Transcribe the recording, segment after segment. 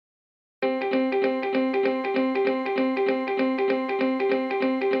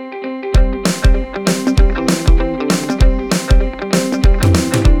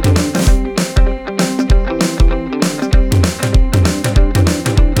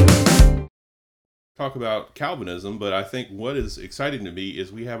talk about Calvinism, but I think what is exciting to me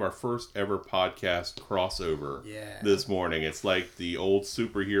is we have our first ever podcast crossover this morning. It's like the old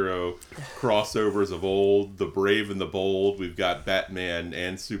superhero crossovers of old, the brave and the bold. We've got Batman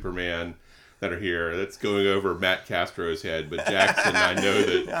and Superman that are here. That's going over Matt Castro's head, but Jackson, I know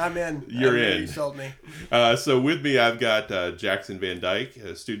that I'm in. You're in. You sold me. So with me, I've got Jackson Van Dyke,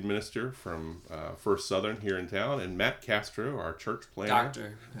 a student minister from First Southern here in town, and Matt Castro, our church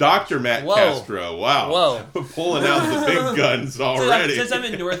planner. Dr. Matt Castro. Wow. Whoa. Pulling out the big guns already. Since I'm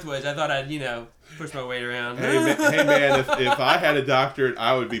in Northwoods, I thought I'd, push my weight around. Hey man, if I had a doctorate,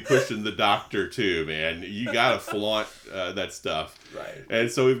 I would be pushing the doctor too, man. You gotta flaunt that stuff. Right.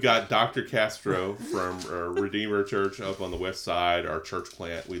 And so we've got Dr. Castro from Redeemer Church up on the west side, our church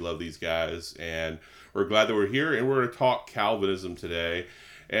plant. We love these guys, and we're glad that we're here, and we're going to talk Calvinism today.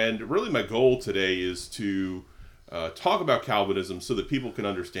 And really my goal today is to talk about Calvinism so that people can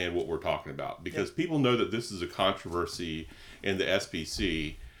understand what we're talking about, because people know that this is a controversy in the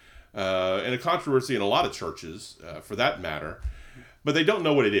SBC, and a controversy in a lot of churches, for that matter, but they don't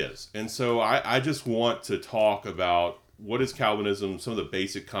know what it is. And so I just want to talk about what is Calvinism, some of the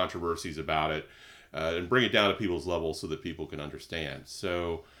basic controversies about it, and bring it down to people's level so that people can understand.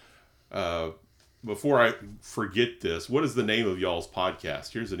 So before I forget this, what is the name of y'all's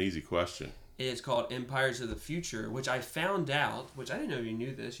podcast? Here's an easy question. It's called Empires of the Future, which I found out, which I didn't know you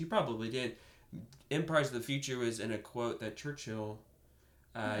knew this. You probably did. Empires of the Future was in a quote that Churchill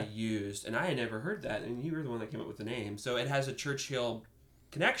used, and I had never heard that, and you were the one that came up with the name. So it has a Churchill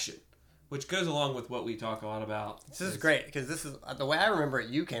connection, which goes along with what we talk a lot about. This is great, because this is the way I remember it.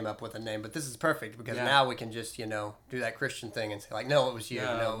 You came up with a name, but this is perfect because now we can just do that Christian thing and say like, no, it was you,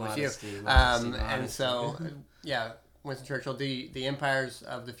 no, it was you. And so Winston Churchill, the empires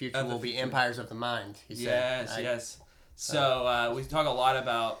of the future will be empires of the mind. He said. Yes. So we talk a lot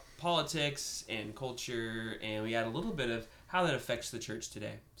about politics and culture, and we add a little bit of how that affects the church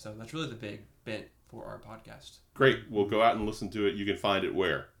today. So that's really the big bent for our podcast. Great. We'll go out and listen to it. You can find it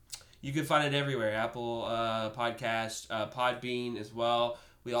where? You can find it everywhere. Apple Podcast, Podbean as well.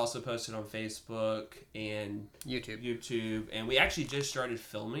 We also post it on Facebook and YouTube. And we actually just started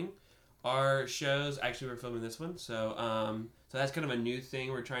filming our shows. Actually, we're filming this one. So that's kind of a new thing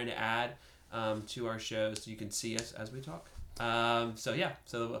we're trying to add to our shows so you can see us as we talk. So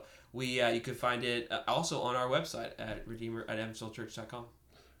you can find it also on our website at evansvillechurch.com.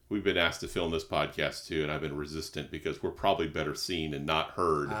 We've been asked to film this podcast too, and I've been resistant because we're probably better seen and not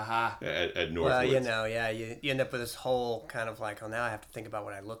heard at Northwoods. Well, you end up with this whole kind of like, now I have to think about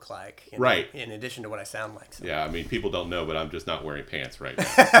what I look like, right? In addition to what I sound like. So. Yeah, I mean, people don't know, but I'm just you're wearing pants right now.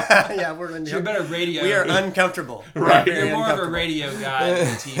 Yeah, we're in. You're a better radio. We are uncomfortable. Right. You're more of a radio guy than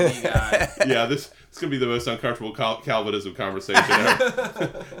a TV guy. Yeah, this is going to be the most uncomfortable Calvinism conversation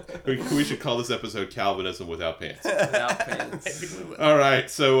ever. We should call this episode Calvinism Without Pants. Without pants. All right,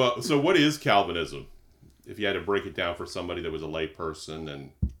 so what is Calvinism? If you had to break it down for somebody that was a lay person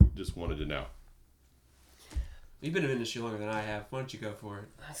and just wanted to know. You've been in the industry longer than I have. Why don't you go for it?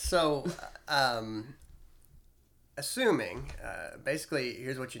 So, assuming, basically,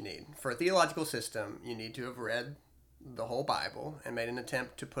 here's what you need. For a theological system, you need to have read the whole Bible and made an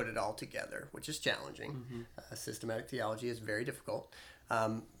attempt to put it all together, which is challenging. Mm-hmm. Systematic theology is very difficult.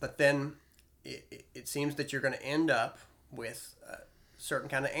 But then it seems that you're going to end up with certain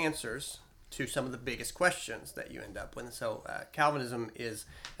kind of answers to some of the biggest questions that you end up with. So Calvinism is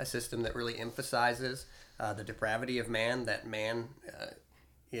a system that really emphasizes the depravity of man, that man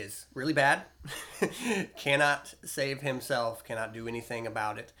is really bad, cannot save himself, cannot do anything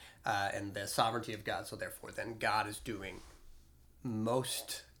about it, and the sovereignty of God. So therefore, then God is doing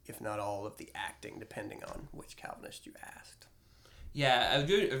most, if not all, of the acting, depending on which Calvinist you asked. Yeah, I was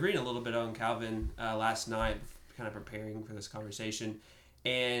reading a little bit on Calvin last night, kind of preparing for this conversation,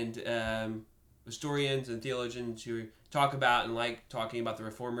 and historians and theologians who talk about and like talking about the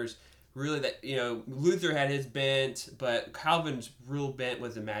reformers, really that, Luther had his bent, but Calvin's real bent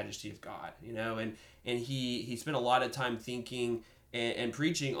was the majesty of God, and he spent a lot of time thinking and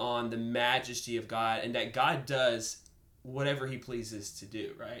preaching on the majesty of God, and that God does whatever he pleases to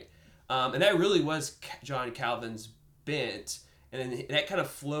do, right? And that really was John Calvin's bent, and then that kind of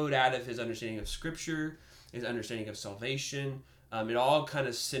flowed out of his understanding of Scripture, his understanding of salvation. It all kind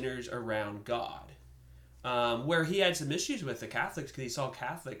of centers around God, where he had some issues with the Catholics because he saw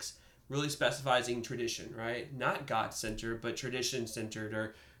Catholics really specifying tradition, right? Not God-centered, but tradition-centered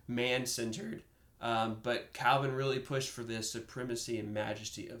or man-centered. But Calvin really pushed for the supremacy and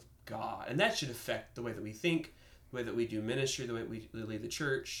majesty of God. And that should affect the way that we think, the way that we do ministry, the way we lead the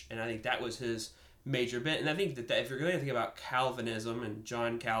church. And I think that was his major bent. And I think that if you're going to think about Calvinism and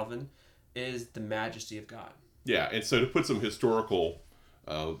John Calvin, is the majesty of God. Yeah, and so to put some historical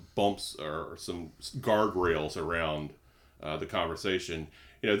bumps or some guardrails around the conversation,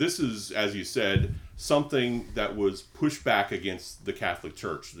 this is, as you said, something that was pushed back against the Catholic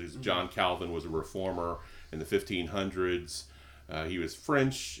Church. John Calvin was a reformer in the 1500s. He was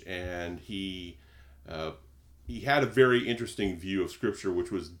French, and he had a very interesting view of Scripture,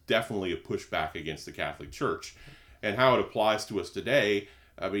 which was definitely a pushback against the Catholic Church. And how it applies to us today,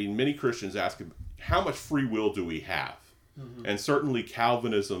 I mean, many Christians ask, how much free will do we have? Mm-hmm. And certainly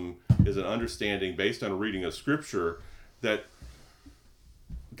Calvinism is an understanding based on a reading of Scripture that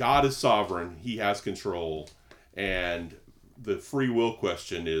God is sovereign, he has control, and the free will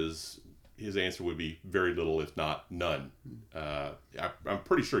question is, his answer would be very little, if not none. I'm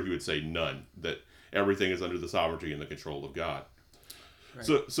pretty sure he would say none, that everything is under the sovereignty and the control of God. Right.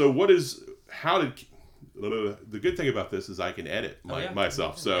 So the good thing about this is I can edit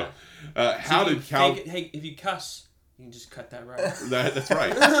myself. So if you cuss, you can just cut that right. That's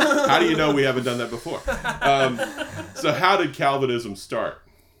right. How do you know we haven't done that before? So how did Calvinism start?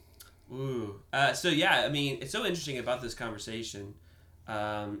 Ooh. I mean, it's so interesting about this conversation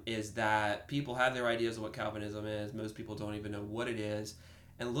is that people have their ideas of what Calvinism is. Most people don't even know what it is.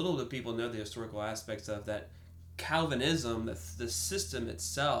 And little do people know the historical aspects of that. Calvinism, the system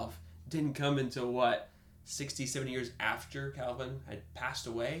itself, didn't come until 60, 70 years after Calvin had passed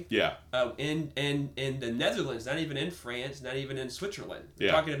away. Yeah. In the Netherlands, not even in France, not even in Switzerland. We're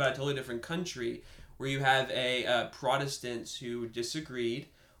talking about a totally different country where you have a Protestants who disagreed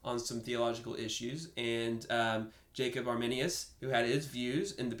on some theological issues, and Jacob Arminius, who had his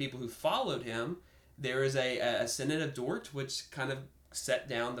views, and the people who followed him. There is a Synod of Dort, which kind of set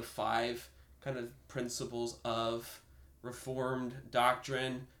down the 5 kind of principles of Reformed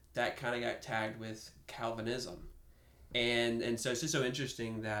doctrine that kind of got tagged with Calvinism. And so it's just so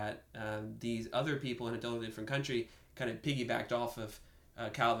interesting that these other people in a totally different country kind of piggybacked off of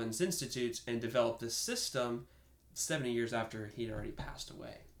Calvin's institutes and developed this system 70 years after he'd already passed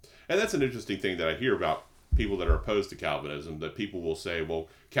away. And that's an interesting thing that I hear about people that are opposed to Calvinism, that people will say, well,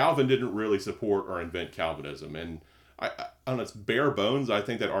 Calvin didn't really support or invent Calvinism. And on its bare bones, I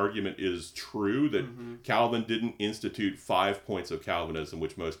think that argument is true, that Calvin didn't institute 5 points of Calvinism,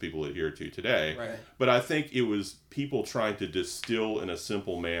 which most people adhere to today. Right. But I think it was people trying to distill in a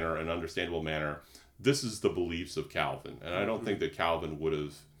simple manner, an understandable manner, this is the beliefs of Calvin. And I don't think that Calvin would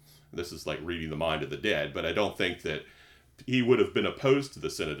have, this is like reading the mind of the dead, but I don't think that he would have been opposed to the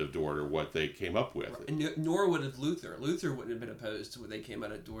Synod of Dort or what they came up with. Right. And nor would have Luther. Luther wouldn't have been opposed to what they came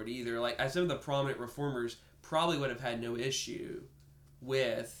out of Dort either. Like, some of the prominent reformers probably would have had no issue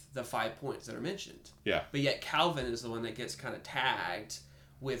with the 5 points that are mentioned. Yeah. But yet Calvin is the one that gets kind of tagged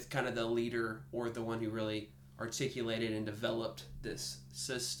with kind of the leader or the one who really articulated and developed this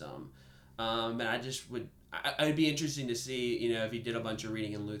system. And I'd be interesting to see, if he did a bunch of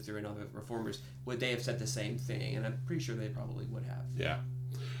reading in Luther and other reformers, would they have said the same thing? And I'm pretty sure they probably would have. Yeah.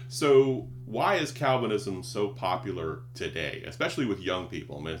 So why is Calvinism so popular today, especially with young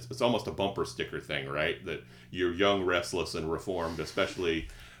people? I mean, it's almost a bumper sticker thing, right? That you're young, restless, and reformed, especially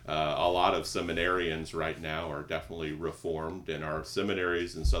a lot of seminarians right now are definitely reformed, and our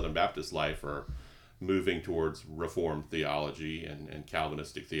seminaries in Southern Baptist life are moving towards Reformed theology and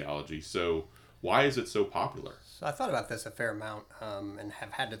Calvinistic theology. So why is it so popular? So I thought about this a fair amount and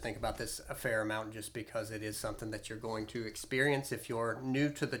have had to think about this a fair amount just because it is something that you're going to experience if you're new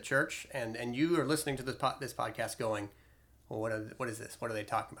to the church and you are listening to this podcast going, well, what is this? What are they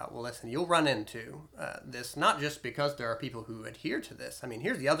talking about? Well, listen, you'll run into this not just because there are people who adhere to this. I mean,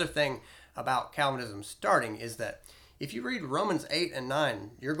 here's the other thing about Calvinism starting is that if you read Romans 8 and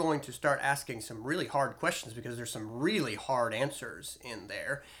 9, you're going to start asking some really hard questions because there's some really hard answers in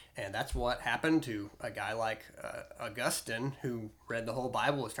there. And that's what happened to a guy like Augustine, who read the whole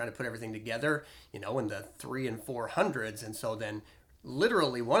Bible, was trying to put everything together, in the 300s and 400s. And so then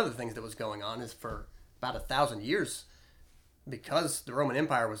literally one of the things that was going on is for about 1,000 years, because the Roman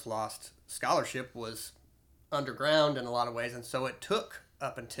Empire was lost, scholarship was underground in a lot of ways. And so it took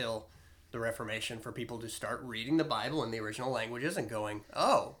up until the Reformation for people to start reading the Bible in the original languages and going,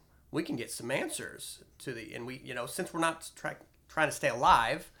 oh, we can get some answers to and we, since we're not trying to stay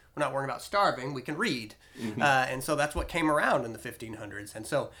alive, we're not worrying about starving, we can read. Mm-hmm. And so that's what came around in the 1500s. And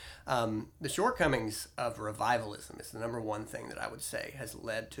so the shortcomings of revivalism is the number one thing that I would say has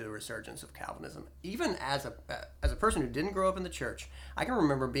led to the resurgence of Calvinism. Even as a person who didn't grow up in the church, I can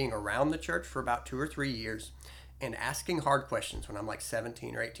remember being around the church for about 2 or 3 years and asking hard questions when I'm like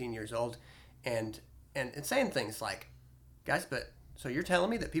 17 or 18 years old and saying things like, guys, but so you're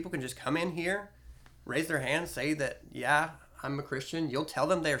telling me that people can just come in here, raise their hands, say that, yeah, I'm a Christian. You'll tell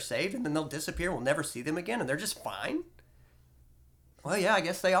them they're saved, and then they'll disappear. We'll never see them again, and they're just fine. Well, yeah, I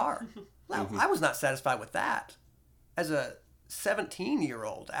guess they are. Well, I was not satisfied with that. As a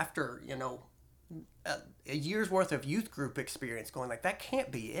 17-year-old, after, a year's worth of youth group experience, going like, that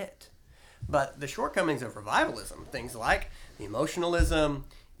can't be it. But the shortcomings of revivalism, things like the emotionalism,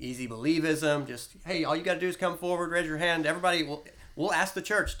 easy believism, just, hey, all you got to do is come forward, raise your hand. Everybody, we'll ask the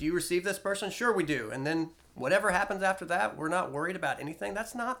church, do you receive this person? Sure we do. And then whatever happens after that, we're not worried about anything.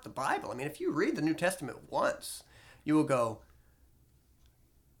 That's not the Bible. I mean, if you read the New Testament once, you will go,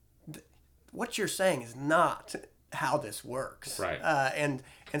 what you're saying is not how this works. Right. And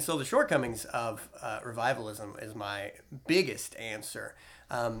so the shortcomings of revivalism is my biggest answer.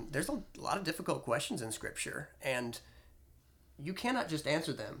 There's a lot of difficult questions in Scripture, and you cannot just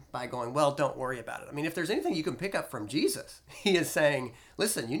answer them by going, well, don't worry about it. I mean, if there's anything you can pick up from Jesus, he is saying,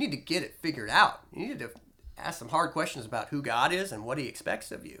 listen, you need to get it figured out. You need to ask some hard questions about who God is and what he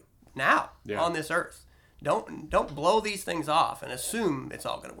expects of you now on this earth. Don't blow these things off and assume it's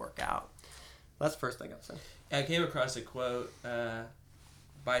all going to work out. That's the first thing I'll say. I came across a quote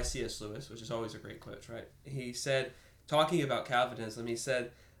by C.S. Lewis, which is always a great quote, right? He said, talking about Calvinism, he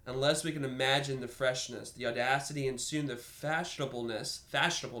said, unless we can imagine the freshness, the audacity, and soon the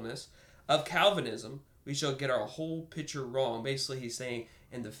fashionableness of Calvinism, we shall get our whole picture wrong. Basically, he's saying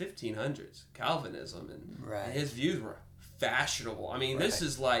in the 1500s, Calvinism and his views were fashionable. I mean, this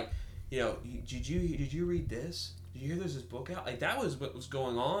is like, did you read this? Did you hear there's this book out? Like, that was what was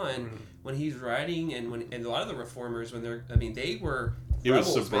going on when he's writing, and a lot of the reformers, they were it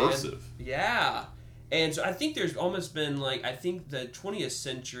rebels, was subversive. Man. Yeah. And so I think there's almost been, I think the 20th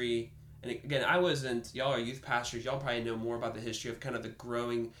century, and again, y'all are youth pastors, y'all probably know more about the history of kind of the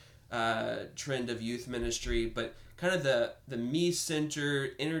growing trend of youth ministry, but kind of the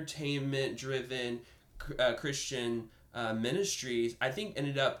me-centered, entertainment-driven Christian ministries, I think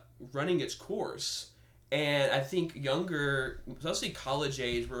ended up running its course. And I think younger, especially college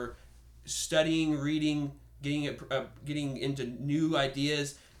age, were studying, reading, getting into new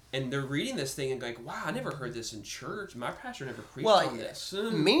ideas, and they're reading this thing and like, wow, I never heard this in church. My pastor never preached on this.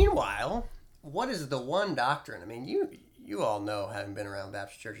 Meanwhile, what is the one doctrine? I mean, you all know, having been around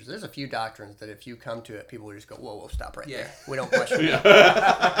Baptist churches, there's a few doctrines that if you come to it, people will just go, whoa, stop right there. We don't question it.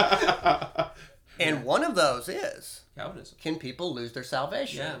 And one of those is Calvinism. Can people lose their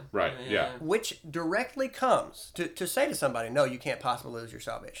salvation? Yeah. Right. Yeah. Which directly comes to say to somebody, no, you can't possibly lose your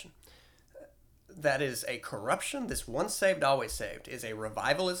salvation. That is a corruption. This once saved, always saved is a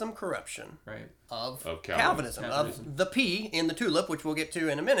revivalism corruption of Calvinism, of the P in the tulip, which we'll get to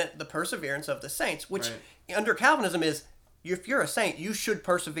in a minute, the perseverance of the saints, which under Calvinism is, if you're a saint, you should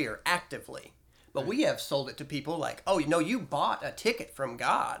persevere actively. But we have sold it to people like, oh, you bought a ticket from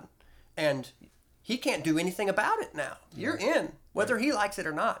God, and he can't do anything about it now. You're in, whether he likes it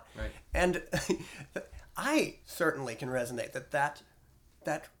or not. Right. And I certainly can resonate that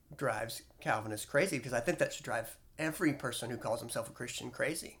drives Calvinists crazy, because I think that should drive every person who calls himself a Christian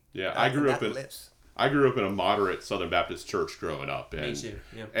crazy. Yeah, I grew up in a moderate Southern Baptist church growing up. And, me too.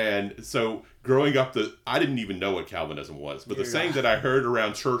 Yeah. And so growing up, I didn't even know what Calvinism was. But the saying that I heard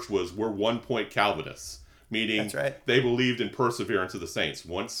around church was, we're 1 point Calvinists. Meaning they believed in perseverance of the saints.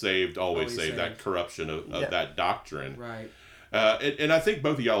 Once saved, always saved. That corruption of that doctrine. Right. And I think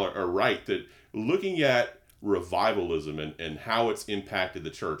both of y'all are right that looking at revivalism and how it's impacted the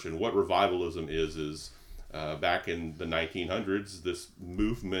church, and what revivalism is back in the 1900s, this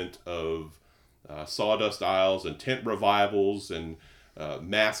movement of sawdust aisles and tent revivals and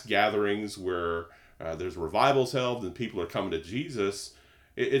mass gatherings where there's revivals held and people are coming to Jesus.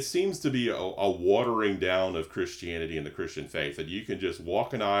 It seems to be a watering down of Christianity and the Christian faith, that you can just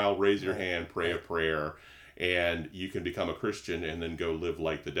walk an aisle, raise your hand, pray a prayer, and you can become a Christian and then go live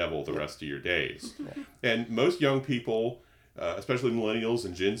like the devil the rest of your days. And most young people, especially millennials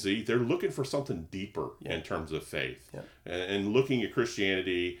and Gen Z, they're looking for something deeper in terms of faith. And looking at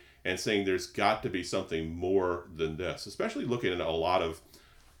Christianity and saying there's got to be something more than this, especially looking at a lot of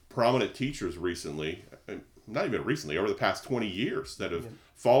prominent teachers recently, not even recently, over the past 20 years, that have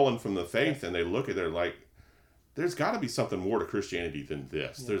fallen from the faith, and they look at it like, there's got to be something more to Christianity than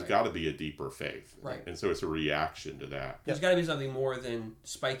this. There's got to be a deeper faith. Right. And so it's a reaction to that. There's got to be something more than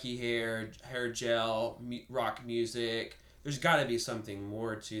spiky hair gel, rock music. There's got to be something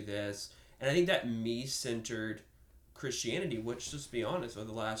more to this. And I think that me-centered Christianity, which, just to be honest, over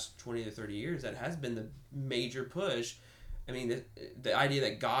the last 20 to 30 years, that has been the major push. I mean, the idea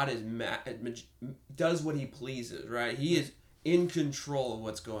that God does what he pleases, right? He is in control of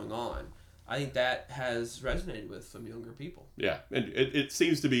what's going on. I think that has resonated with some younger people. Yeah, and it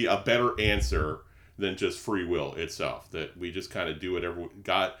seems to be a better answer than just free will itself. That we just kind of do whatever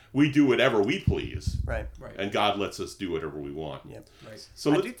we do whatever we please, Right. and God lets us do whatever we want. Yep. Right.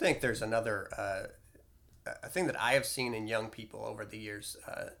 So I do think there's another a thing that I have seen in young people over the years.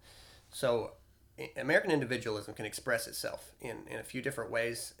 So American individualism can express itself in a few different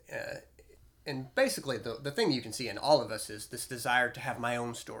ways. And basically, the thing you can see in all of us is this desire to have my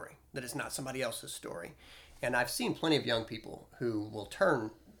own story, that it's not somebody else's story. And I've seen plenty of young people who will turn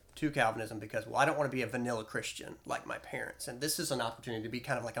to Calvinism because, well, I don't want to be a vanilla Christian like my parents. And this is an opportunity to be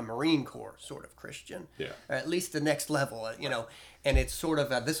kind of like a Marine Corps sort of Christian. Yeah. Or at least the next level, you know. And it's sort of,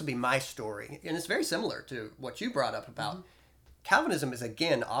 this will be my story. And it's very similar to what you brought up about Calvinism is,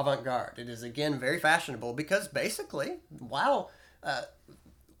 again, avant-garde. It is, again, very fashionable because basically, while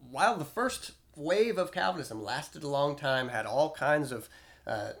the first wave of Calvinism lasted a long time, had all kinds of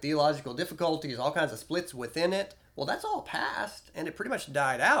theological difficulties, all kinds of splits within it, well, that's all past, and it pretty much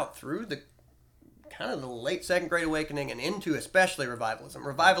died out through the kind of the late Second Great Awakening and into especially revivalism.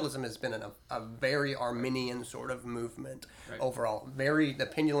 Revivalism has been a very Arminian sort of movement overall. The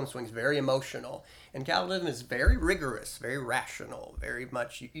pendulum swings very emotional, and Calvinism is very rigorous, very rational, very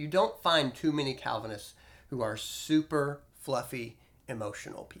much. You don't find too many Calvinists who are super fluffy,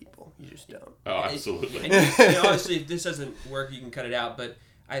 emotional people. You just don't. Oh, absolutely. And obviously, if this doesn't work, you can cut it out. But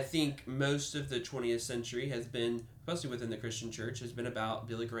I think most of the 20th century has been, especially within the Christian church, has been about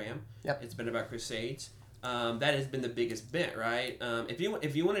Billy Graham. Yep. It's been about crusades. That has been the biggest bent, right? If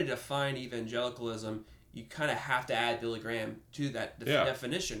you want to define evangelicalism, you kind of have to add Billy Graham to that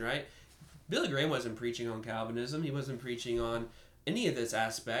definition, right? Billy Graham wasn't preaching on Calvinism. He wasn't preaching on any of this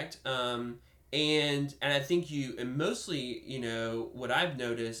aspect. And I think and mostly, what I've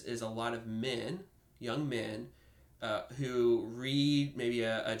noticed is a lot of men, young men, who read maybe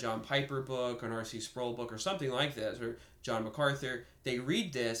a John Piper book or an R.C. Sproul book or something like this, or John MacArthur. They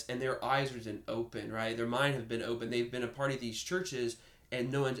read this and their eyes have been open, right? Their mind have been open. They've been a part of these churches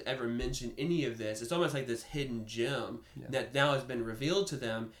and no one's ever mentioned any of this. It's almost like this hidden gem that now has been revealed to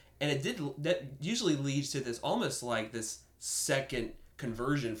them. And that usually leads to this almost like this second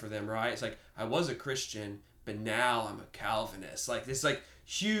conversion for them, right? It's like, I was a Christian, but now I'm a Calvinist. Like this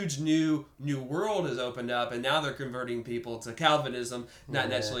huge new world has opened up, and now they're converting people to Calvinism, not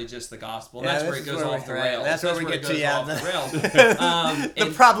necessarily just the gospel. And that's where it goes off the rails. That's where we get to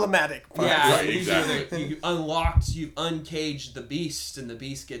the problematic part. Yeah, right, exactly. You've uncaged the beast, and the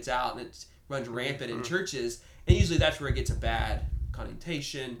beast gets out, and it runs rampant in churches. And usually that's where it gets a bad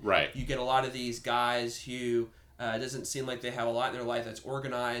connotation. Right. You get a lot of these guys who it doesn't seem like they have a lot in their life that's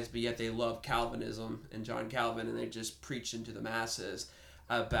organized, but yet they love Calvinism and John Calvin, and they just preach into the masses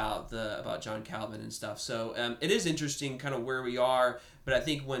about John Calvin and stuff. So it is interesting kind of where we are, but I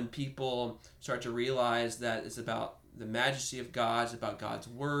think when people start to realize that it's about the majesty of God, it's about God's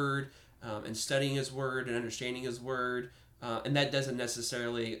Word, and studying His Word and understanding His Word, and that doesn't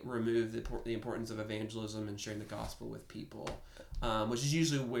necessarily remove the importance of evangelism and sharing the gospel with people, which is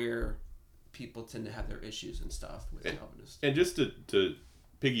usually where people tend to have their issues and stuff with Calvinists. And just to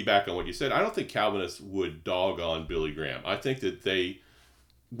piggyback on what you said, I don't think Calvinists would dog on Billy Graham. I think that they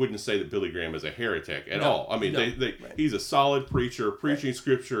wouldn't say that Billy Graham is a heretic at all. I mean, he's a solid preacher, preaching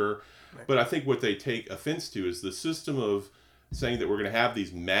scripture, but I think what they take offense to is the system of saying that we're going to have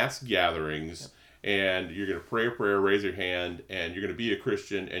these mass gatherings and you're going to pray a prayer, raise your hand, and you're going to be a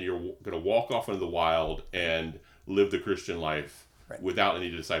Christian, and you're going to walk off into the wild and live the Christian life without any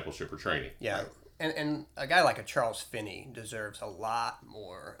discipleship or training. Yeah, and a guy like a Charles Finney deserves a lot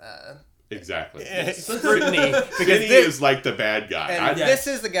more exactly scrutiny. Because Finney is like the bad guy. And this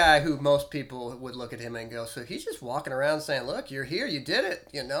is the guy who most people would look at him and go, so he's just walking around saying, look, you're here, you did it,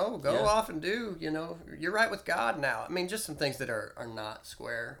 go off and do, you're right with God now. I mean, just some things that are not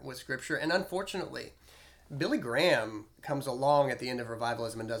square with Scripture. And unfortunately, Billy Graham comes along at the end of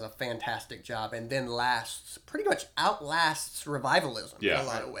revivalism and does a fantastic job, and then pretty much outlasts revivalism in a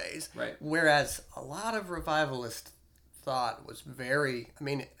lot of ways. Right. Whereas a lot of revivalist thought was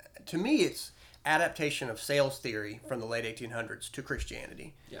to me, it's adaptation of sales theory from the late 1800s to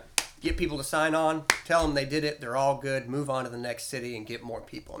Christianity. Yeah. Get people to sign on, tell them they did it, they're all good, move on to the next city and get more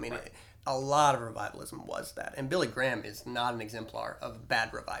people. I mean, a lot of revivalism was that. And Billy Graham is not an exemplar of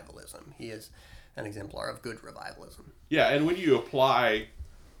bad revivalism. He is an exemplar of good revivalism. Yeah, and when you apply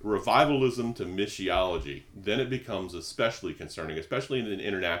revivalism to missiology, then it becomes especially concerning, especially in an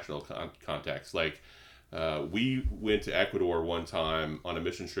international context. Like, we went to Ecuador one time on a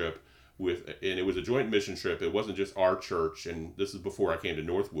mission trip and it was a joint mission trip. It wasn't just our church, and this is before I came to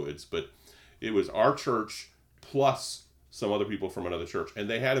Northwoods, but it was our church plus some other people from another church, and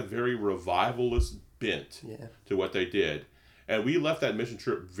they had a very revivalist bent to what they did. And we left that mission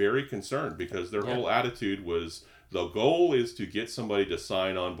trip very concerned because their whole attitude was the goal is to get somebody to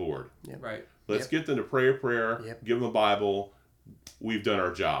sign on board. Yep. Right. Let's get them to pray a prayer, give them a Bible. We've done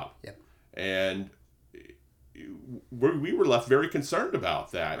our job. Yep. And we were left very concerned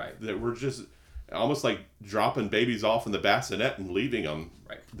about that. Right. That we're just almost like dropping babies off in the bassinet and leaving them.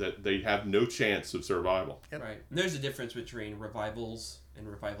 Right. That they have no chance of survival. Yep. Right. And there's a difference between revivals and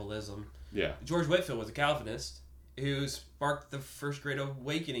revivalism. Yeah. George Whitefield was a Calvinist who sparked the first great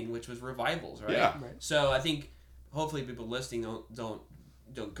awakening, which was revivals, right? Yeah. Right. So I think hopefully people listening don't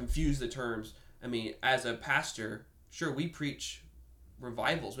confuse the terms. I mean, as a pastor, sure, we preach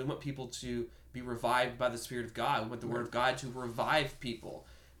revivals. We want people to be revived by the Spirit of God. We want the Word of God to revive people.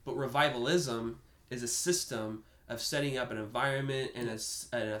 But revivalism is a system of setting up an environment and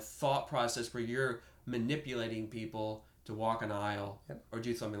a thought process where you're manipulating people to walk an aisle or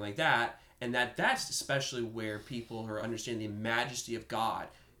do something like that. And that's especially where people are understanding the majesty of God.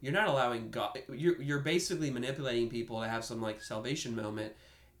 You're not allowing God. You're basically manipulating people to have some like salvation moment,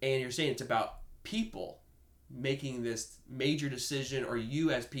 and you're saying it's about people making this major decision, or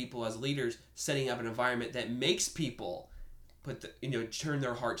you as people, as leaders, setting up an environment that makes people turn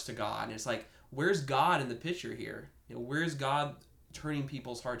their hearts to God. And it's like, where's God in the picture here? Where's God turning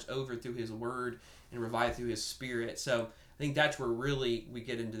people's hearts over through His Word and revive through His Spirit? So I think that's where really we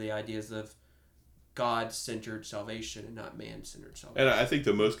get into the ideas of God-centered salvation and not man-centered salvation. And I think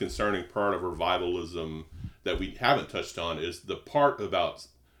the most concerning part of revivalism that we haven't touched on is the part about,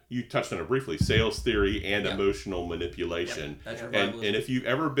 you touched on it briefly, sales theory and emotional manipulation. That's and if you've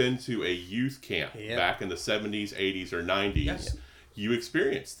ever been to a youth camp back in the 70s, 80s, or 90s, you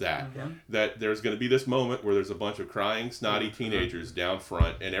experienced that. That there's going to be this moment where there's a bunch of crying, snotty teenagers down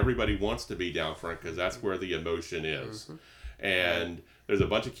front, and everybody wants to be down front because that's where the emotion is. And there's a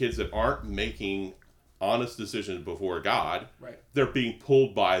bunch of kids that aren't making honest decisions before God. Right. They're being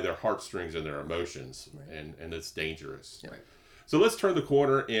pulled by their heartstrings and their emotions, and it's dangerous. Right. So let's turn the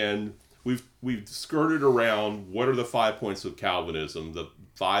corner, and we've skirted around what are the 5 points of Calvinism, the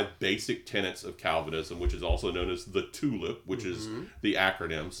 5 basic tenets of Calvinism, which is also known as the TULIP, which is the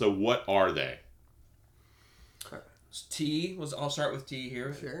acronym. So what are they? I'll start with T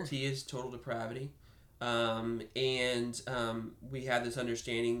here. Sure. T is total depravity. We have this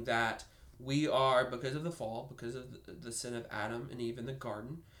understanding that we are, because of the fall, because of the sin of Adam and Eve in the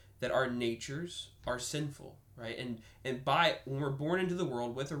garden, that our natures are sinful, right? And when we're born into the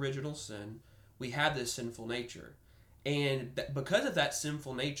world with original sin, we have this sinful nature. And because of that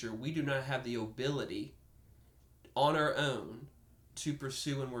sinful nature, we do not have the ability on our own to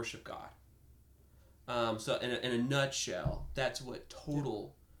pursue and worship God. So in a nutshell, that's what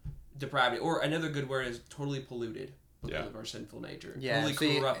total depravity, or another good word is totally polluted because of our sinful nature.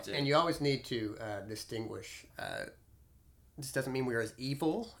 Totally corrupted. And you always need to distinguish. This doesn't mean we're as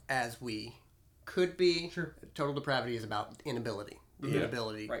evil as we could be. Sure. Total depravity is about inability. The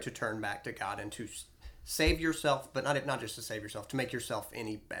inability to turn back to God and to save yourself, but not just to save yourself, to make yourself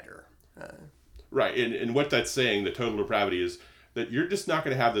any better. Right, and what that's saying, the total depravity, is that you're just not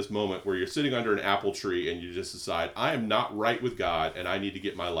going to have this moment where you're sitting under an apple tree and you just decide, I am not right with God and I need to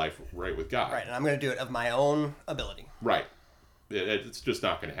get my life right with God. Right, and I'm going to do it of my own ability. Right. It's just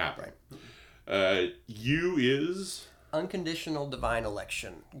not going to happen. Right. U is? Unconditional divine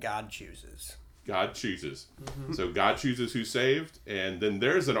election. God chooses. God chooses. So God chooses who's saved, and then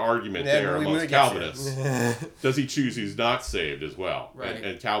there's an argument there amongst Calvinists. Does he choose who's not saved as well? Right.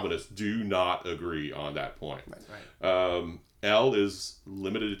 And Calvinists do not agree on that point. Right. L is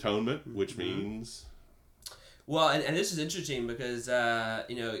limited atonement, which means... Well, and this is interesting because,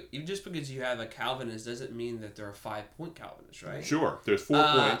 even just because you have a Calvinist doesn't mean that there are 5-point Calvinists, right? Sure. There's 4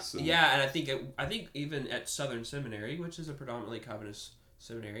 points. And I think even at Southern Seminary, which is a predominantly Calvinist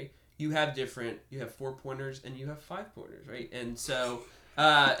seminary, you have 4-pointers and you have 5-pointers, right? And so...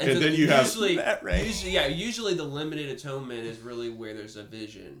 usually the limited atonement is really where there's a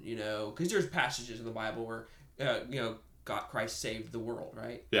vision, because there's passages in the Bible where, Christ saved the world,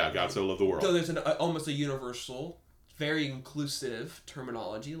 right? Yeah, God so loved the world. So there's almost a universal, very inclusive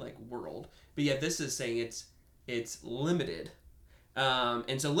terminology like world, but yet this is saying it's limited,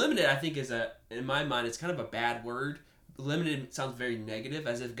 and so limited I think in my mind it's kind of a bad word. Limited sounds very negative,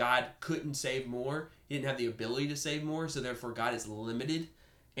 as if God couldn't save more. He didn't have the ability to save more, so therefore God is limited,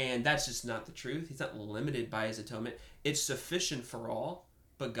 and that's just not the truth. He's not limited by his atonement. It's sufficient for all,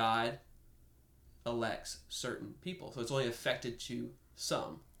 but God elects certain people, so it's only affected to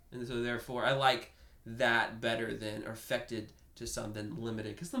some, and so therefore I like that better than affected to some than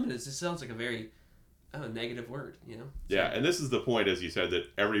limited, because limited just sounds like a very a negative word, Yeah, and this is the point, as you said, that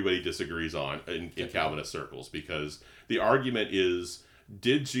everybody disagrees on in Calvinist circles, because the argument is,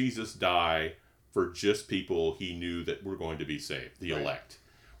 did Jesus die for just people he knew that were going to be saved, the elect?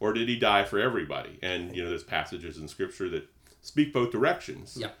 Or did he die for everybody? And, there's passages in Scripture that speak both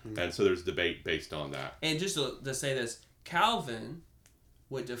directions. Yeah. And so there's debate based on that. And just to say this, Calvin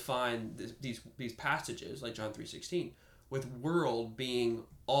would define these passages, like John 3:16, with world being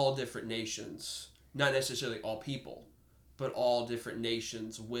all different nations, not necessarily all people, but all different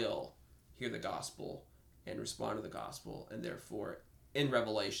nations will hear the gospel and respond to the gospel, and therefore, in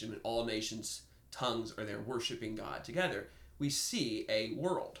Revelation, when all nations' tongues are there worshiping God together, we see a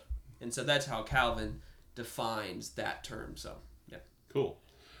world. And so that's how Calvin defines that term. So, yeah. Cool.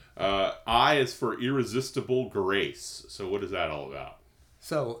 I is for irresistible grace. So what is that all about?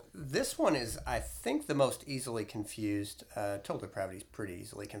 So this one is, I think, the most easily confused. Total depravity is pretty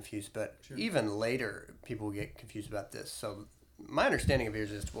easily confused, but even later people get confused about this. So my understanding of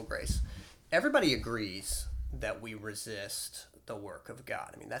irresistible grace, everybody agrees that we resist the work of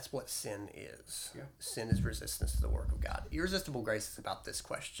God. I mean, that's what sin is. Yeah. Sin is resistance to the work of God. Irresistible grace is about this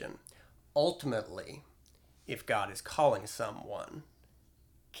question. Ultimately, if God is calling someone,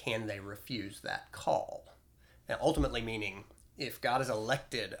 can they refuse that call? Now, ultimately meaning, if God has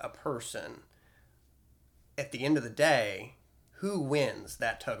elected a person, at the end of the day, who wins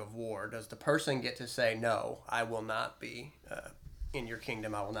that tug of war? Does the person get to say, no, I will not be in your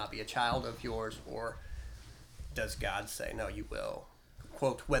kingdom, I will not be a child of yours, or does God say, no, you will,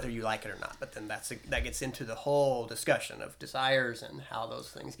 quote, whether you like it or not? But then that gets into the whole discussion of desires and how those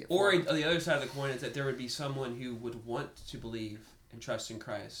things get formed. Or the other side of the coin is that there would be someone who would want to believe and trust in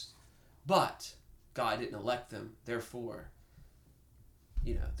Christ, but God didn't elect them, therefore,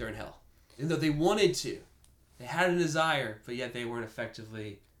 they're in hell. Even though they wanted to. They had a desire, but yet they weren't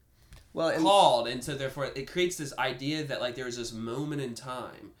effectively called. And so therefore it creates this idea that like there was this moment in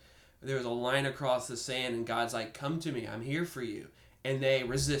time, there was a line across the sand and God's like, come to me, I'm here for you. And they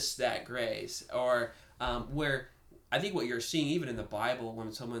resist that grace. Or where I think what you're seeing even in the Bible,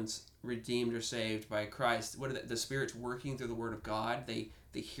 when someone's redeemed or saved by Christ, the Spirit's working through the Word of God. They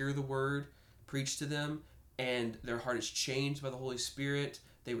hear the Word preached to them, and their heart is changed by the Holy Spirit.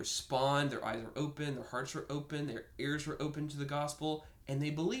 They respond, their eyes are open, their hearts are open, their ears are open to the gospel, and they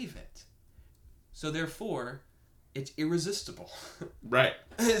believe it. So therefore, it's irresistible. Right.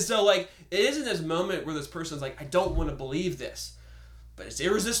 So like, it isn't this moment where this person's like, I don't want to believe this, but it's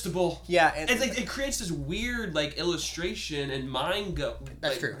irresistible. Yeah. And like, it creates this weird like illustration and mind go.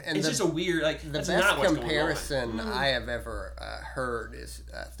 That's like, true. And it's just a weird, like, the that's best not what's comparison going on. I have ever heard is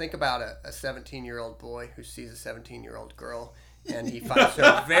think about a 17-year-old boy who sees a 17-year-old girl and he finds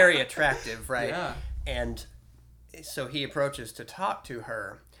her very attractive, right? Yeah. And so he approaches to talk to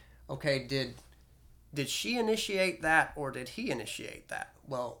her. Okay, did she initiate that or did he initiate that?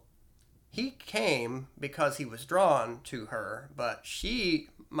 Well, he came because he was drawn to her, but she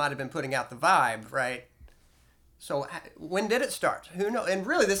might have been putting out the vibe, right? So when did it start? Who knows? And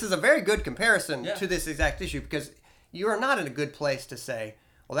really, this is a very good comparison to this exact issue, because you are not in a good place to say,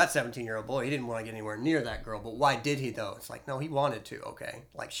 well, that 17-year-old boy, he didn't want to get anywhere near that girl, but why did he, though? It's like, no, he wanted to, okay?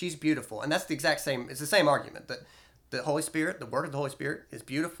 Like, she's beautiful. And that's the exact same, it's the same argument, that the Holy Spirit, the work of the Holy Spirit is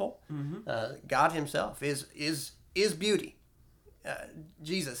beautiful. Mm-hmm. God himself is beauty.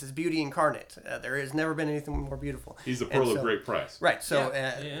 Jesus is beauty incarnate. There has never been anything more beautiful. He's the pearl of great price. Right. So,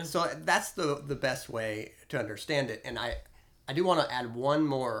 so that's the best way to understand it. And I do want to add one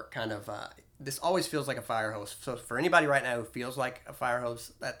more kind of. This always feels like a fire hose. So for anybody right now who feels like a fire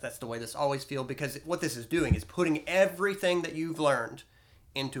hose, that's the way this always feels, because what this is doing is putting everything that you've learned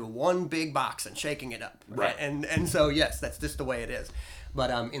into one big box and shaking it up. Right. And so yes, that's just the way it is. But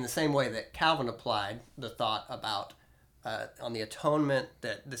in the same way that Calvin applied the thought about. On the atonement,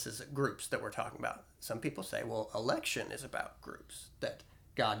 that this is groups that we're talking about. Some people say, well, election is about groups, that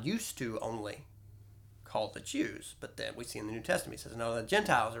God used to only call the Jews, but then we see in the New Testament, he says, no, the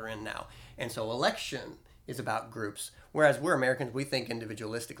Gentiles are in now. And so election is about groups, whereas we're Americans, we think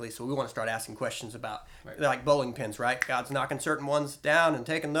individualistically, so we want to start asking questions about, they're like bowling pins, right? God's knocking certain ones down and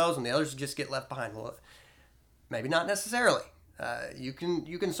taking those, and the others just get left behind. Well, maybe not necessarily. You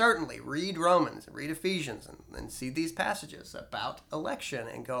can certainly read Romans, read Ephesians, and see these passages about election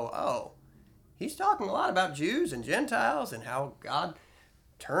and go, oh, he's talking a lot about Jews and Gentiles and how God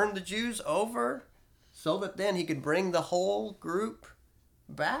turned the Jews over so that then he could bring the whole group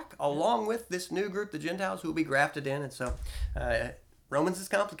back along with this new group, the Gentiles, who will be grafted in. And so Romans is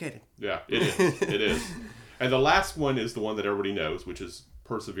complicated. Yeah, it is. It is. And the last one is the one that everybody knows, which is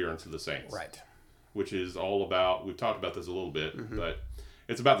perseverance of the saints. Right. Which is all about, we've talked about this a little bit, but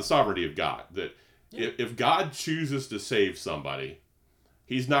it's about the sovereignty of God. That If God chooses to save somebody,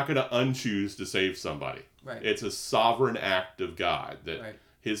 he's not going to unchoose to save somebody. Right. It's a sovereign act of God that Right.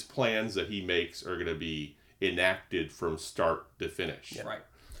 his plans that he makes are going to be enacted from start to finish. Right.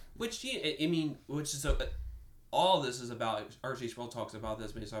 Which, I mean, which is all this is about. R.C. Sproul talks about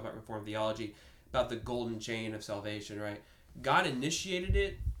this when he's talking about Reformed theology, about the golden chain of salvation, right? God initiated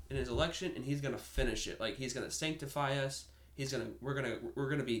it in his election, and he's going to finish it. Like, he's going to sanctify us. We're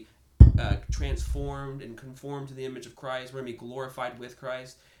going to be transformed and conformed to the image of Christ. We're going to be glorified with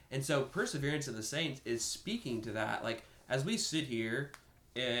Christ. And so perseverance of the saints is speaking to that. Like, as we sit here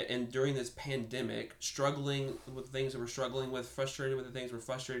and during this pandemic, struggling with things that we're struggling with, frustrated with the things we're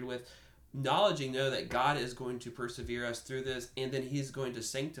frustrated with, acknowledging, though, that God is going to persevere us through this, and then he's going to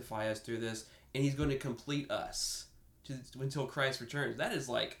sanctify us through this, and he's going to complete us until Christ returns. That is,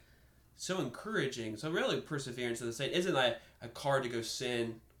 like, so encouraging. So really, perseverance of the saint isn't like a card to go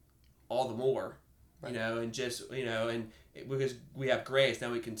sin all the more, Right. and just, because we have grace,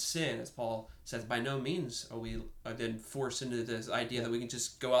 now we can sin, as Paul says. By no means are we then forced into this idea that we can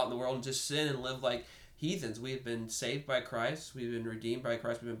just go out in the world and just sin and live like heathens. We've been saved by Christ. We've been redeemed by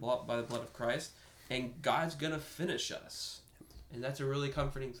Christ. We've been bought by the blood of Christ. And God's going to finish us. And that's a really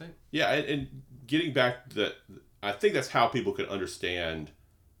comforting thing. Yeah, and getting back to that, I think that's how people can understand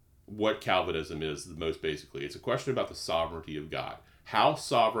what Calvinism is the most basically. It's a question about the sovereignty of God. How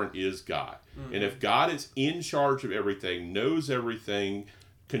sovereign is God? Mm-hmm. And if God is in charge of everything, knows everything,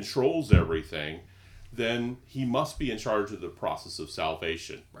 controls everything, then he must be in charge of the process of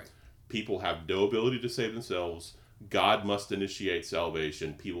salvation. Right. People have no ability to save themselves. God must initiate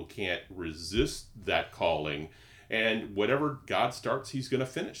salvation. People can't resist that calling. And whatever God starts, he's going to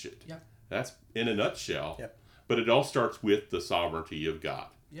finish it. Yeah. That's in a nutshell. Yep. But it all starts with the sovereignty of God.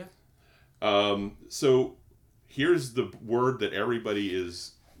 Yeah. So here's the word that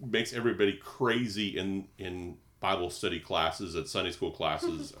makes everybody crazy in Bible study classes, at Sunday school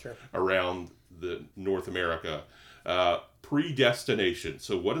classes Sure. around the North America. Predestination.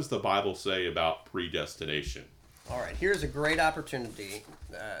 So what does the Bible say about predestination? All right, here's a great opportunity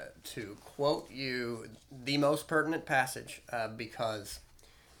to quote you the most pertinent passage because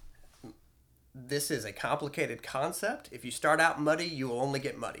this is a complicated concept. If you start out muddy, you will only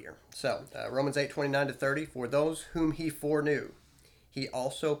get muddier. So, Romans 8:29-30, for those whom he foreknew, he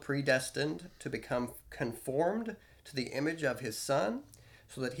also predestined to become conformed to the image of his Son,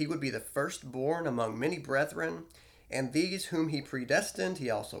 so that he would be the firstborn among many brethren. And these whom he predestined, he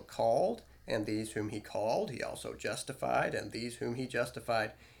also called. And these whom he called, he also justified. And these whom he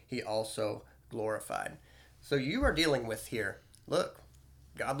justified, he also glorified. So you are dealing with here, look,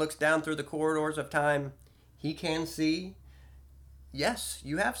 God looks down through the corridors of time. He can see. Yes,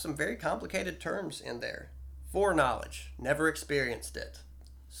 you have some very complicated terms in there. Foreknowledge, never experienced it.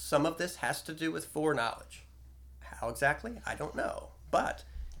 Some of this has to do with foreknowledge. How exactly? I don't know. But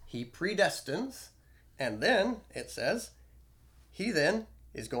he predestines, and then it says, he then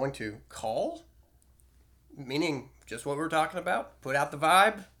is going to call, meaning just what we were talking about, put out the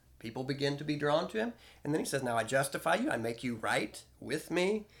vibe, people begin to be drawn to him, and then he says, now I justify you, I make you right with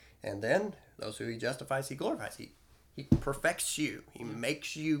me, and then those who he justifies, he glorifies. He perfects you, he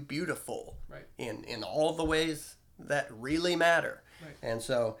makes you beautiful, right, in all the ways that really matter. Right. And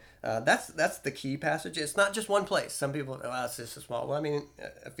so that's the key passage. It's not just one place. Some people, it's just a small. Well, I mean,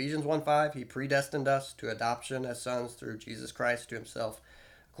 Ephesians 1:5, he predestined us to adoption as sons through Jesus Christ to himself,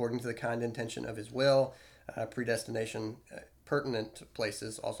 according to the kind intention of his will. Predestination, pertinent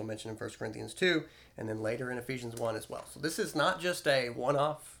places, also mentioned in 1 Corinthians 2, and then later in Ephesians 1 as well. So this is not just a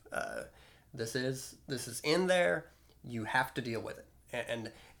one-off. This is in there. You have to deal with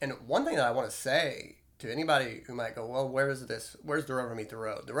it. And one thing that I want to say to anybody who might go, well, where's the rubber meet the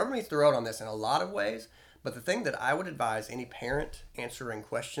road? The rubber meets the road on this in a lot of ways, but the thing that I would advise any parent answering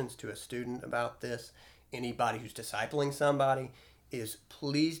questions to a student about this, anybody who's discipling somebody, is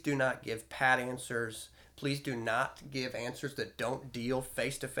please do not give pat answers. Please do not give answers that don't deal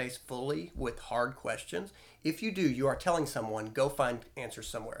face-to-face fully with hard questions. If you do, you are telling someone, go find answers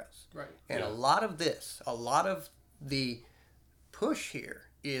somewhere else. Right. And Yeah. a lot of the push here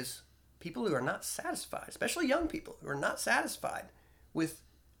is people who are not satisfied, especially young people who are not satisfied with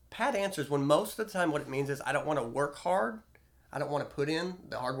pat answers, when most of the time what it means is I don't want to work hard. I don't want to put in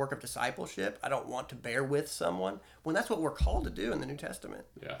the hard work of discipleship. I don't want to bear with someone. When that's what we're called to do in the New Testament.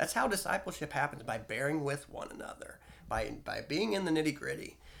 Yeah. That's how discipleship happens, by bearing with one another, by being in the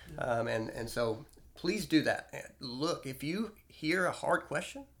nitty-gritty. And so please do that. And look, if you hear a hard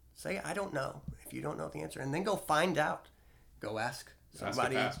question, say, I don't know, if you don't know the answer. And then go find out. Go ask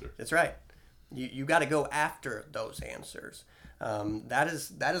somebody. Ask a pastor. That's right. You got to go after those answers. That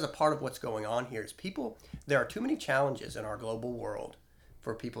is a part of what's going on here. Is people, there are too many challenges in our global world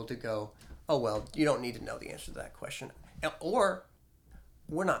for people to go, oh, well, you don't need to know the answer to that question. Or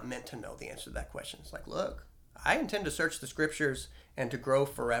we're not meant to know the answer to that question. It's like, look, I intend to search the scriptures and to grow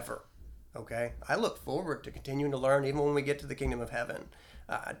forever. Okay? I look forward to continuing to learn even when we get to the kingdom of heaven.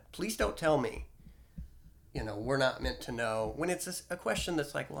 Please don't tell me, we're not meant to know. When it's a question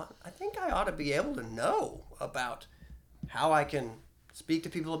that's like, well, I think I ought to be able to know about how I can speak to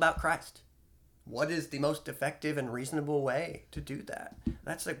people about Christ. What is the most effective and reasonable way to do that?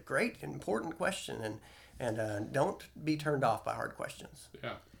 That's a great, important question, and don't be turned off by hard questions.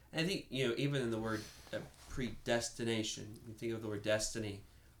 Yeah. I think, even in the word predestination, you think of the word destiny,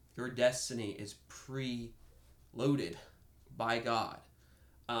 your destiny is pre-loaded by God.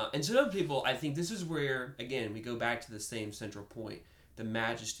 And some people, I think this is where, again, we go back to the same central point, the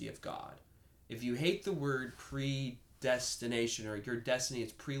majesty of God. If you hate the word predestination, or your destiny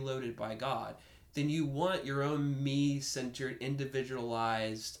is preloaded by God, then you want your own me-centered,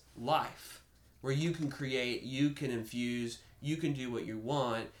 individualized life, where you can create, you can infuse, you can do what you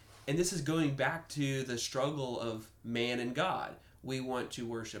want. And this is going back to the struggle of man and God. We want to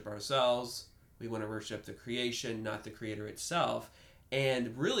worship ourselves. We want to worship the creation, not the creator itself.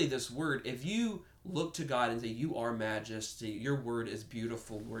 And really this word, if you look to God and say, you are majesty, your word is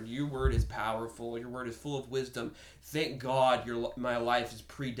beautiful, Lord, your word is powerful, your word is full of wisdom, thank God my life is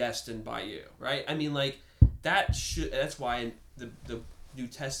predestined by you, right? I mean, like, that's why in the New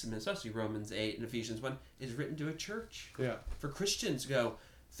Testament, especially Romans 8 and Ephesians 1, is written to a church. Yeah. For Christians go,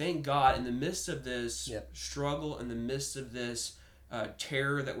 thank God in the midst of this struggle, in the midst of this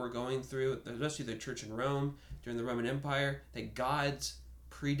terror that we're going through, especially the church in Rome during the Roman Empire, that God's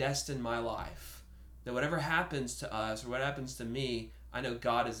predestined my life. That whatever happens to us or what happens to me, I know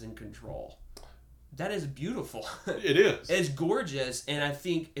God is in control. That is beautiful. It is. It's gorgeous, and I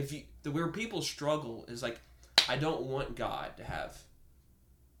think where people struggle is like, I don't want God to have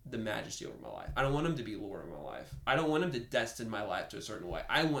the majesty over my life. I don't want him to be Lord of my life. I don't want him to destine my life to a certain way.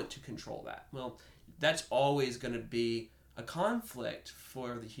 I want to control that. Well, that's always going to be a conflict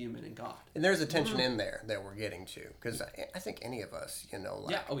for the human and God. And there's a tension in there that we're getting to, because I think any of us,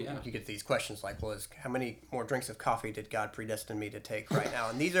 you get these questions like, well, how many more drinks of coffee did God predestine me to take right now?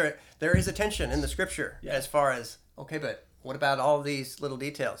 And there is a tension in the scripture as far as, okay, but what about all these little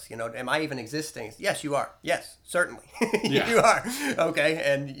details? Am I even existing? Yes, you are. Yes, certainly. You are. Okay,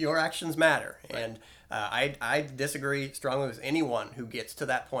 and your actions matter. Right. And I disagree strongly with anyone who gets to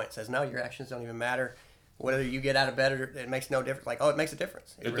that point, says, no, your actions don't even matter. Whether you get out of bed, it makes no difference. Like, oh, it makes a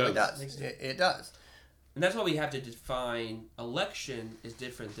difference. It really does. It does. And that's why we have to define election is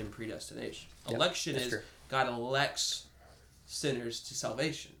different than predestination. Election is true. God elects sinners to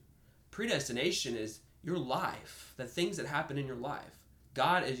salvation. Predestination is your life, the things that happen in your life.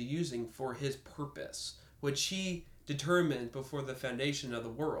 God is using for his purpose, which he determined before the foundation of the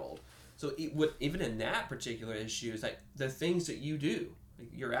world. So even in that particular issue, is like the things that you do,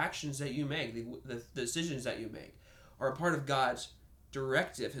 your actions that you make, the decisions that you make, are a part of God's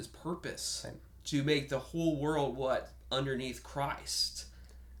directive, his purpose, to make the whole world underneath Christ.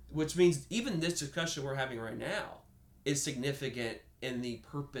 Which means even this discussion we're having right now is significant in the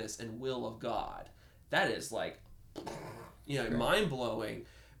purpose and will of God. That is mind-blowing.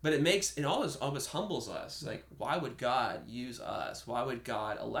 But it almost humbles us. Like, why would God use us? Why would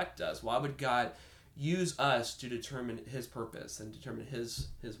God elect us? Why would God use us to determine his purpose and determine his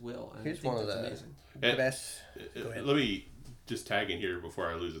will? And here's one of the best. Let me just tag in here before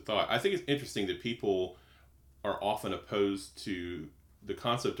I lose a thought. I think it's interesting that people are often opposed to the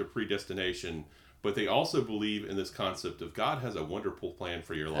concept of predestination, but they also believe in this concept of God has a wonderful plan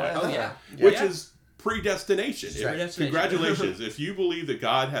for your life. Which is predestination. Congratulations. If you believe that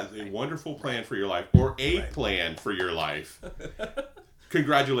God has a wonderful plan for your life, or a plan for your life,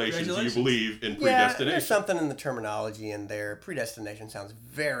 congratulations. You believe in predestination. Yeah, there's something in the terminology in there. Predestination sounds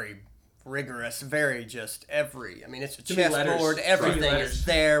very rigorous, very just it's a chessboard, everything is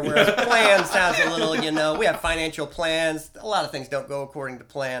there, whereas plan sounds a little, we have financial plans, a lot of things don't go according to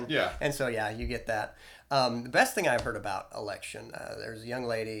plan. And so you get that. The best thing I've heard about election, there's a young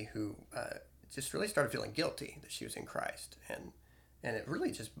lady who just really started feeling guilty that she was in Christ, and it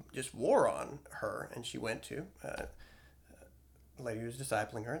really just wore on her, and she went to a lady who was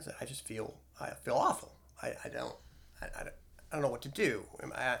discipling her and said, I feel awful. I don't know what to do.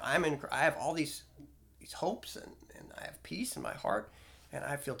 I have all these hopes and I have peace in my heart, and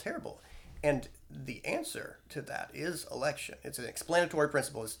I feel terrible. And the answer to that is election. It's an explanatory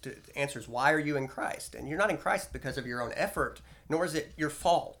principle. It answers, why are you in Christ? And you're not in Christ because of your own effort, nor is it your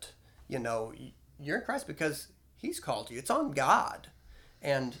fault. You're in Christ because He's called you. It's on God.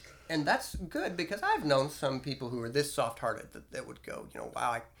 And that's good, because I've known some people who are this soft-hearted that would go,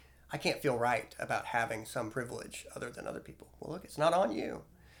 wow, I can't feel right about having some privilege other than other people. Well, look, it's not on you.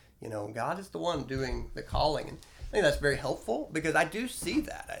 God is the one doing the calling. And I think that's very helpful, because I do see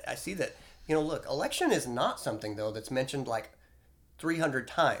that. I see that, look, election is not something, though, that's mentioned like 300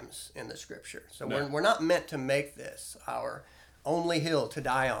 times in the scripture. So No. we're not meant to make this our only hill to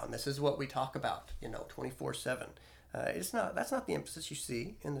die on. This is what we talk about, 24/7. That's not the emphasis you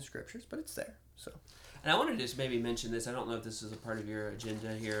see in the scriptures, but it's there. So, And I wanted to just maybe mention this. I don't know if this is a part of your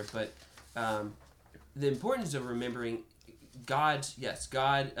agenda here, but the importance of remembering God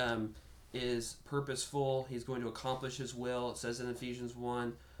is purposeful. He's going to accomplish His will. It says in Ephesians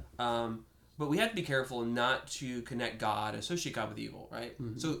 1. But we have to be careful not to connect God, associate God with evil, right?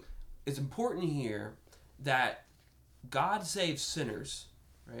 Mm-hmm. So it's important here that God saves sinners,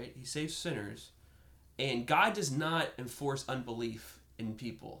 right? He saves sinners. And God does not enforce unbelief in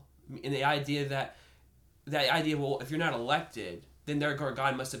people. And the idea well, if you're not elected, then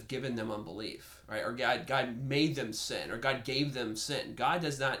God must have given them unbelief, right? Or God made them sin, or God gave them sin. God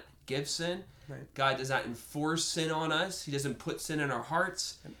does not give sin. Right. God does not enforce sin on us. He doesn't put sin in our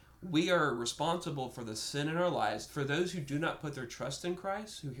hearts. We are responsible for the sin in our lives. For those who do not put their trust in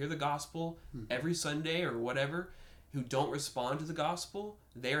Christ, who hear the gospel every Sunday or whatever, who don't respond to the gospel,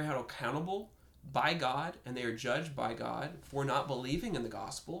 they are held accountable by God, and they are judged by God for not believing in the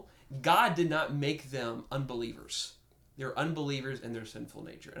gospel. God did not make them unbelievers. They're unbelievers in their sinful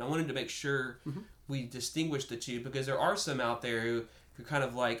nature. And I wanted to make sure we distinguish the two, because there are some out there who kind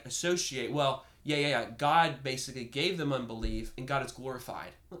of like associate, well, yeah, God basically gave them unbelief and God is glorified.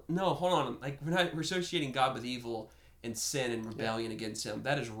 No, hold on. Like, we're associating God with evil and sin and rebellion against Him.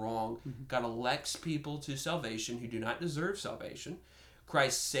 That is wrong. God elects people to salvation who do not deserve salvation.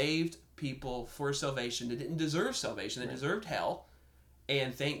 Christ saved people for salvation that didn't deserve salvation, that deserved hell.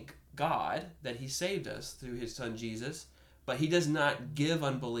 And thank God that He saved us through His Son Jesus. But He does not give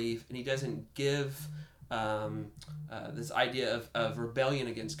unbelief, and He doesn't give this idea of rebellion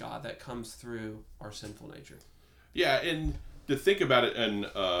against God that comes through our sinful nature. Yeah, and to think about it in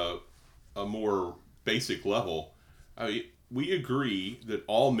a more basic level, we agree that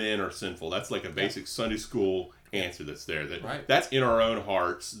all men are sinful. That's like a basic Sunday school answer that's there. That's in our own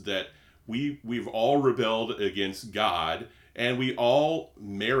hearts, that we've all rebelled against God, and we all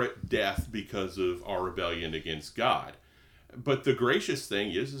merit death because of our rebellion against God. But the gracious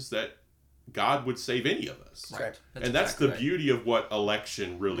thing is that God would save any of us. Right. That's the beauty of what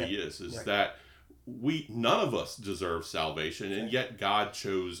election really is that none of us deserve salvation, and yet God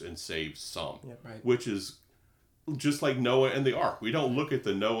chose and saved some, which is just like Noah and the ark. We don't look at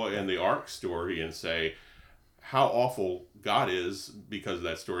the Noah and the ark story and say how awful God is because of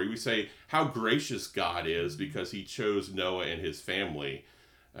that story. We say how gracious God is because He chose Noah and his family,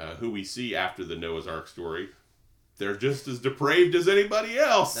 who we see after the Noah's Ark story. They're just as depraved as anybody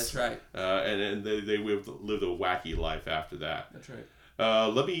else. That's right. And they lived a wacky life after that. That's right.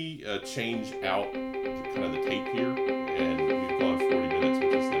 Let me change out kind of the tape here.